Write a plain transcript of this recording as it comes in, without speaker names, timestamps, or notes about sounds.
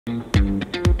By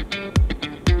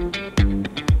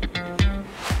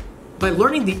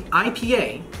learning the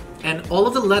IPA and all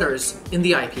of the letters in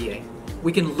the IPA,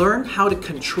 we can learn how to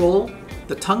control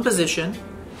the tongue position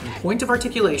and point of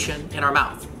articulation in our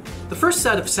mouth. The first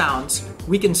set of sounds,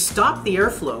 we can stop the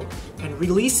airflow and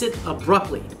release it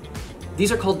abruptly.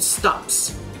 These are called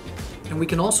stops. And we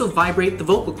can also vibrate the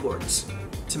vocal cords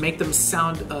to make them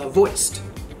sound voiced.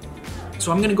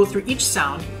 So I'm going to go through each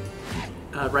sound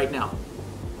right now.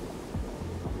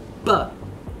 B,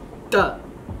 D,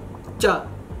 J,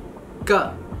 G,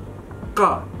 G.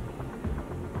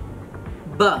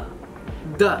 B,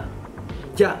 D,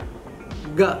 J,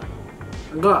 G,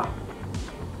 G.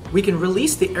 We can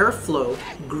release the airflow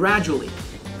gradually.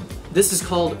 This is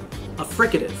called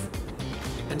affricative.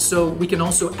 And so we can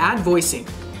also add voicing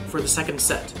for the second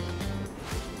set,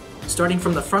 starting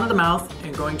from the front of the mouth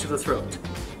and going to the throat.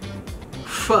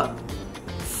 F,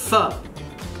 th,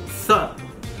 th,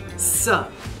 s,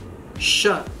 sh,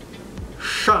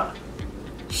 sh,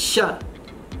 sh,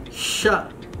 sh, h,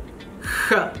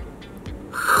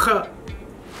 h,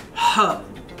 h,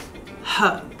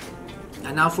 h.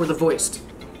 And now for the voiced.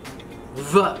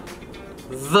 V,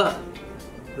 th,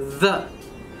 th,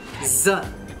 z,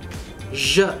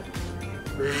 j, r,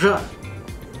 y,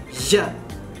 y,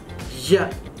 g,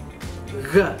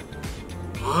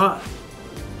 r,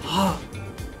 h,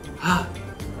 h.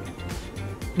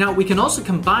 Now we can also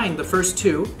combine the first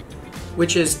two,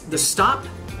 which is the stop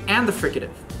and the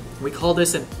fricative. We call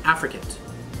this an affricate.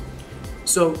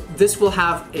 So this will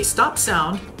have a stop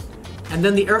sound, and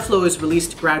then the airflow is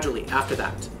released gradually after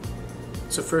that.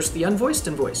 So first the unvoiced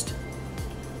and voiced.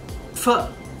 F,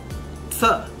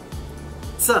 th,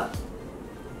 z,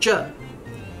 j,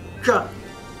 j,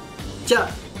 j,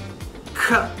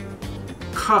 k,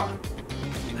 k.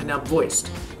 And now voiced.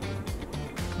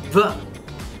 V,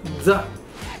 th,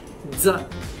 z,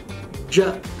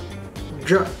 j,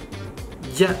 j,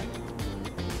 y,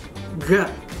 g,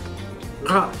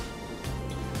 r.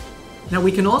 Now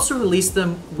we can also release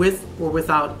them with or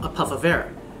without a puff of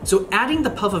air. So adding the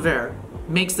puff of air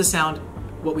makes the sound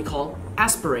what we call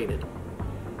aspirated.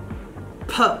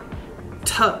 P,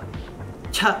 t,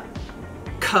 ch,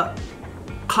 k,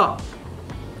 k,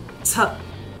 t,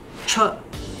 ch,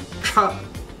 ch,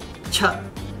 ch.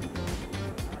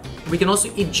 We can also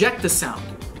eject the sound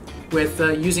with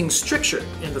using stricture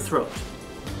in the throat.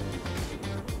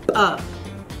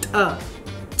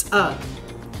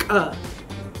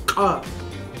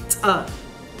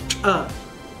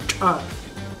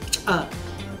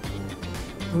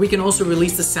 We can also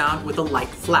release the sound with a light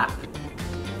flap.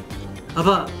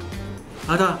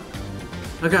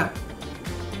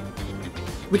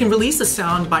 We can release the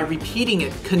sound by repeating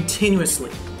it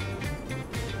continuously.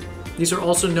 These are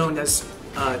also known as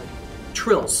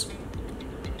trills.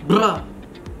 Bra,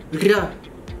 ra,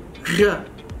 ra,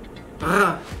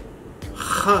 ra,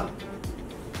 ha.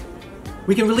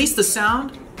 We can release the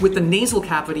sound with the nasal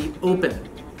cavity open,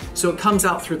 so it comes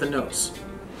out through the nose.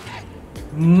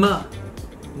 M,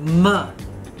 m,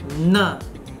 n,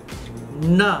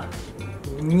 n,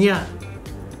 nya,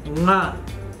 nga,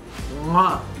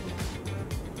 nga.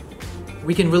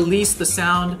 We can release the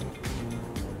sound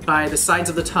by the sides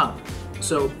of the tongue,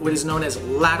 so what is known as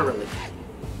laterally.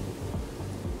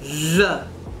 L,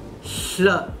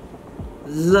 l,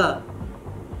 l,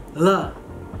 l,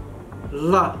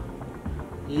 la,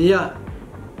 ya,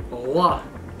 la.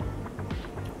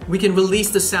 We can release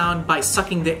the sound by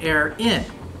sucking the air in.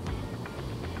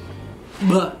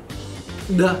 B,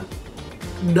 d,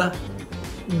 d,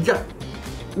 j,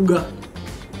 g,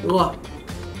 l.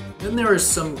 Then there are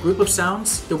some group of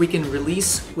sounds that we can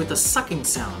release with a sucking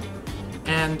sound.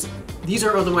 And these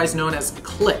are otherwise known as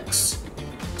clicks.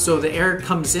 So the air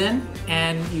comes in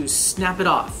and you snap it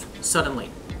off suddenly.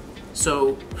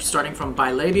 So starting from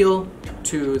bilabial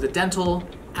to the dental,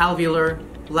 alveolar,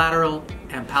 lateral,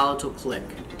 and palatal click.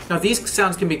 Now these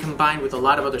sounds can be combined with a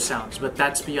lot of other sounds, but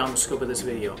that's beyond the scope of this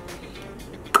video.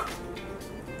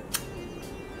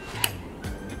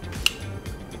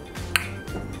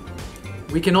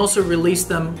 We can also release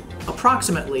them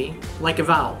approximately like a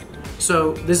vowel.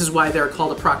 So this is why they're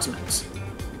called approximates.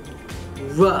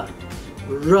 R,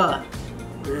 r,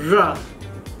 r,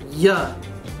 y,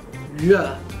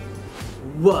 y,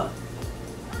 w.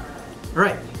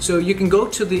 Alright, so you can go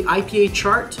to the IPA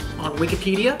chart on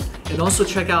Wikipedia and also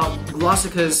check out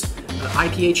Glossika's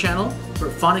IPA channel or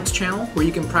phonics channel where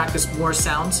you can practice more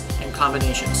sounds and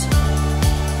combinations.